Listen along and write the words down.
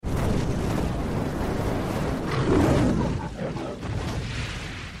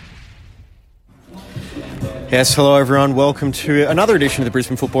Yes, hello everyone. Welcome to another edition of the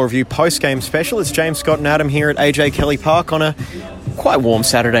Brisbane Football Review post-game special. It's James, Scott and Adam here at AJ Kelly Park on a quite warm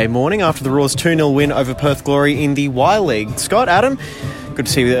Saturday morning after the Roar's 2-0 win over Perth Glory in the Y-League. Scott, Adam, good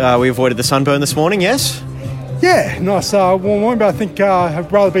to see we avoided the sunburn this morning, yes? Yeah, nice warm morning, but I think I'd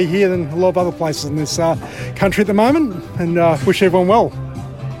rather be here than a lot of other places in this country at the moment, and wish everyone well.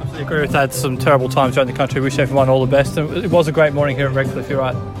 I agree with that. Some terrible times around the country. Wish everyone all the best. And it was a great morning here at Redcliffe, you're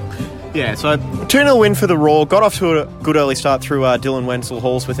right. Yeah, so 2-0 win for the Roar. Got off to a good early start through Dylan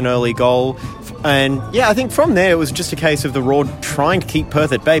Wenzel-Halls with an early goal. And yeah, I think from there it was just a case of the Roar trying to keep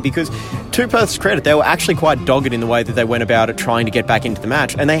Perth at bay, because to Perth's credit, they were actually quite dogged in the way that they went about it, trying to get back into the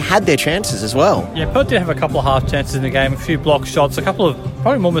match. And they had their chances as well. Yeah, Perth did have a couple of half chances in the game, a few block shots, a couple of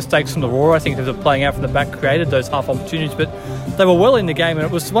probably more mistakes from the Roar. I think they were playing out from the back, created those half opportunities, but they were well in the game. And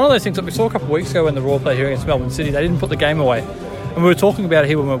it was one of those things that we saw a couple of weeks ago when the Roar played here against Melbourne City. They didn't put the game away. And we were talking about it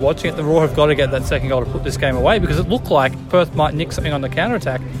here when we were watching it. The Roar have got to get that second goal to put this game away, because it looked like Perth might nick something on the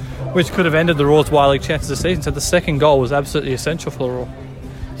counter-attack, which could have ended the Roar's Y-League chances of the season. So the second goal was absolutely essential for the Roar.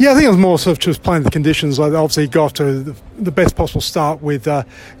 Yeah, I think it was more sort of just playing the conditions. Like, obviously got to the best possible start with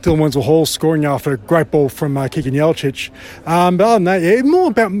Dylan Wenzel-Halls scoring after a great ball from Keegan Jelicic. But other than that, yeah, more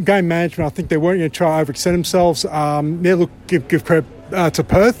about game management. I think they weren't going to try to overextend themselves. Give credit to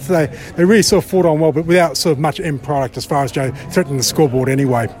Perth. They really sort of fought on well, but without sort of much end product as far as threatening the scoreboard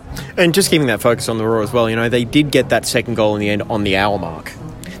anyway. And just keeping that focus on the Roar as well, they did get that second goal in the end on the hour mark.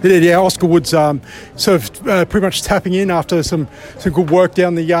 They did, yeah. Oscar Woods sort of pretty much tapping in after some good work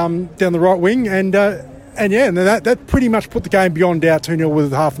down the right wing, and that pretty much put the game beyond doubt, 2-0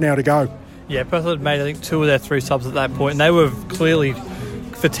 with half an hour to go. Yeah, Perth had made, I think, 2 of their 3 subs at that point, and they were clearly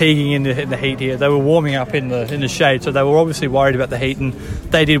fatiguing in the heat here. They were warming up in the shade, so they were obviously worried about the heat, and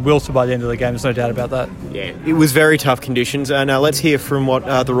they did wilter by the end of the game. There's no doubt about that. Yeah, it was very tough conditions, and let's hear from what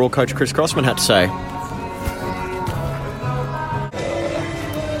the Roar coach Chris Crossman had to say.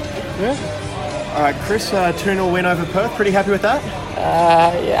 Yeah. All right, Chris, 2-0 win over Perth. Pretty happy with that?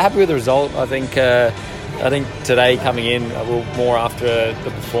 Yeah, happy with the result. I think today coming in, more after the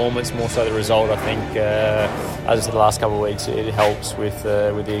performance, more so the result. I think, as I said the last couple of weeks, it helps with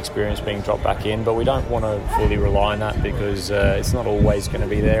the experience being dropped back in. But we don't want to fully rely on that, because it's not always going to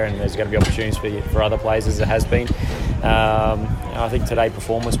be there, and there's going to be opportunities for other players, as it has been. I think today,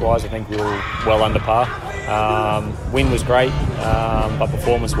 performance-wise, I think we were well under par. Win was great, but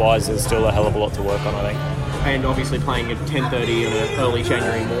performance-wise, there's still a hell of a lot to work on, I think. And obviously playing at 10:30 on an early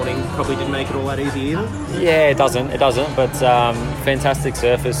January morning probably didn't make it all that easy either. Yeah, it doesn't. But fantastic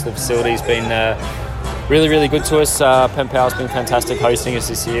surface. The facility's been really, really good to us. Penn Power's been fantastic hosting us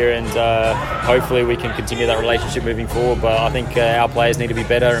this year, and hopefully we can continue that relationship moving forward. But I think our players need to be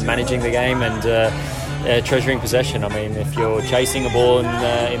better at managing the game and treasuring possession. I mean, if you're chasing a ball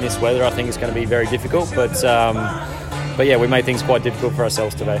in this weather, I think it's going to be very difficult. But yeah, we made things quite difficult for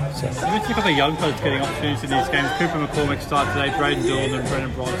ourselves today. So. You mentioned a couple of young players getting opportunities in these games. Cooper McCormick started today, Braden Dillon and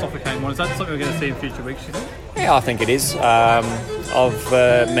Brendan Bryce off came on. Is that something we're going to see in future weeks, you think? Yeah, I think it is. I've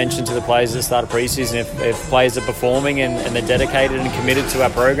mentioned to the players at the start of pre-season, if players are performing and they're dedicated and committed to our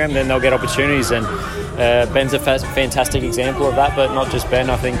program, then they'll get opportunities. And Ben's a fantastic example of that, but not just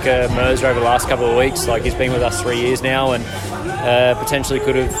Ben. I think Merzer over the last couple of weeks, he's been with us 3 years now, and potentially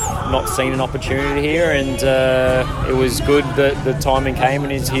could have not seen an opportunity here, and it was good that the timing came,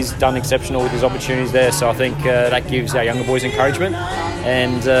 and he's done exceptional with his opportunities there. So I think that gives our younger boys encouragement,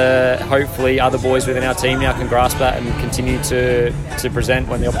 and hopefully other boys within our team now can grasp that and continue to present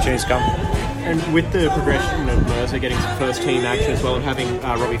when the opportunities come. And with the progression of Mercer getting some first team action as well, and having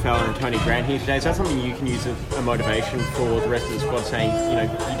Robbie Fowler and Tony Grant here today, is that something you can use as a motivation for the rest of the squad, saying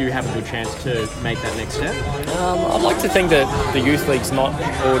you do have a good chance to make that next step? I'd like to think that the youth league's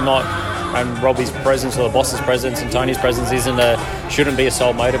and Robbie's presence or the boss's presence and Tony's presence shouldn't be a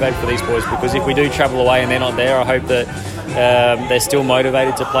sole motivator for these boys, because if we do travel away and they're not there, I hope that they're still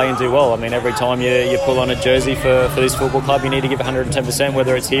motivated to play and do well. I mean, every time you pull on a jersey for this football club, you need to give 110%,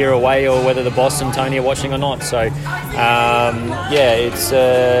 whether it's here or away, or whether the boss and Tony are watching or not. So it's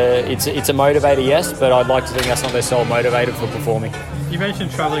a motivator, yes, but I'd like to think that's not their sole motivator for performing. You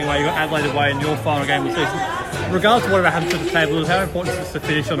mentioned travelling away. You got Adelaide away in your final game of the season. Regardless of whatever happens to the table, how important is it to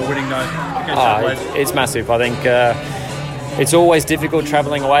finish on a winning note against Adelaide? It's massive. I think it's always difficult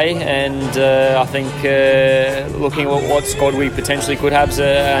travelling away, and I think looking at what squad we potentially could have is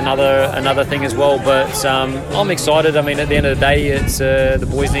another thing as well. But I'm excited. I mean, at the end of the day, it's the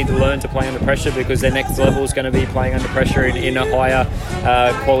boys need to learn to play under pressure, because their next level is going to be playing under pressure in a higher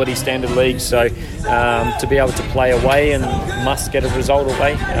quality standard league. So to be able to play away and must get a result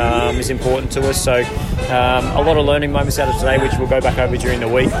away is important to us. So a lot of learning moments out of today, which we'll go back over during the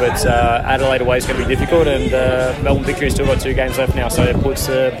week. But Adelaide away is going to be difficult, and Melbourne Victory has still got 2 games left now, so it puts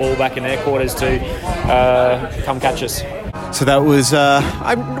the ball back in their quarters to come catch us. So that was,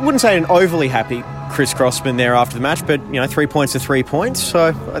 I wouldn't say an overly happy Chris Crossman there after the match, but 3 points to 3 points.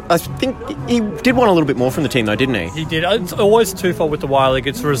 So I think he did want a little bit more from the team, though, didn't he? He did. It's always twofold with the Y League.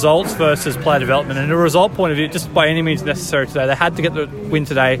 It's results versus player development. And a result point of view, just by any means necessary today, they had to get the win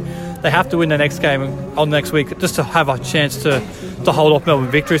today. They have to win the next game on next week just to have a chance to hold off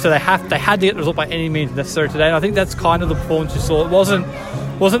Melbourne Victory. So they had to get the result by any means necessary today. And I think that's kind of the performance you saw. It wasn't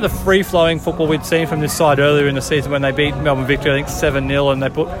the free-flowing football we'd seen from this side earlier in the season when they beat Melbourne Victory, I think 7-0, and they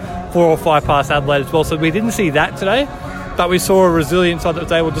put 4 or 5 past Adelaide as well. So we didn't see that today, but we saw a resilient side that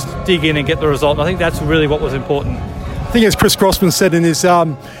was able to just dig in and get the result. And I think that's really what was important. I think, as Chris Crossman said in his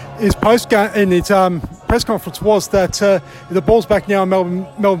post-game, in his press conference, was that the ball's back now in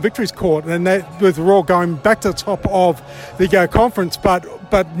Melbourne Victory's court, and that with the Roar going back to the top of the conference, but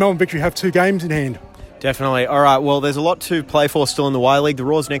Melbourne Victory have 2 games in hand. Definitely. All right, well, there's a lot to play for still in the Y League. The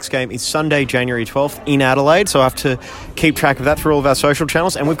Roar's next game is Sunday, January 12th in Adelaide, so I have to keep track of that through all of our social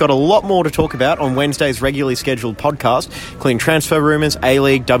channels, and we've got a lot more to talk about on Wednesday's regularly scheduled podcast, including transfer rumours,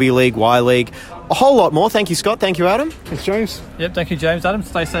 A-League, W-League, Y-League, a whole lot more. Thank you, Scott. Thank you, Adam. Thanks, James. Yep, thank you, James. Adam,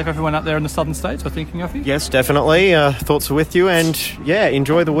 stay safe, everyone out there in the southern states. We're thinking of you. Yes, definitely. Thoughts are with you, and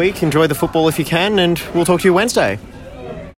enjoy the week, enjoy the football if you can, and we'll talk to you Wednesday.